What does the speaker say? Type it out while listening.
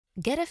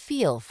Get a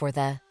feel for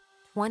the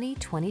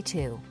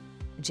 2022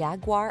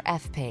 Jaguar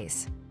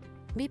F-Pace.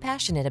 Be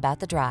passionate about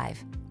the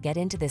drive. Get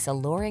into this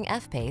alluring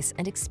F-Pace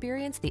and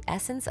experience the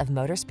essence of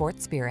motorsport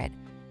spirit.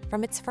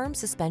 From its firm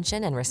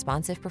suspension and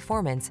responsive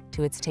performance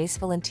to its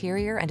tasteful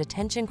interior and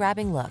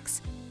attention-grabbing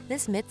looks,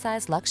 this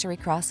midsize luxury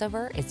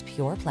crossover is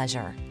pure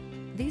pleasure.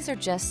 These are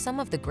just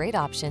some of the great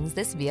options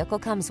this vehicle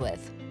comes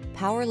with: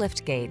 power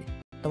liftgate,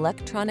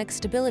 electronic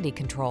stability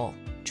control,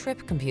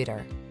 trip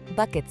computer,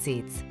 bucket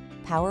seats,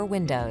 power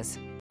windows,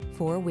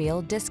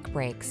 four-wheel disc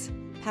brakes,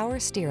 power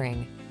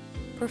steering.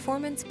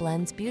 Performance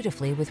blends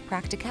beautifully with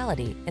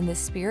practicality in this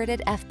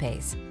spirited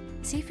F-Pace.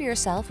 See for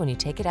yourself when you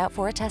take it out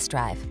for a test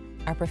drive.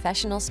 Our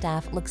professional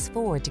staff looks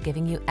forward to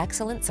giving you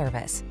excellent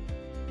service.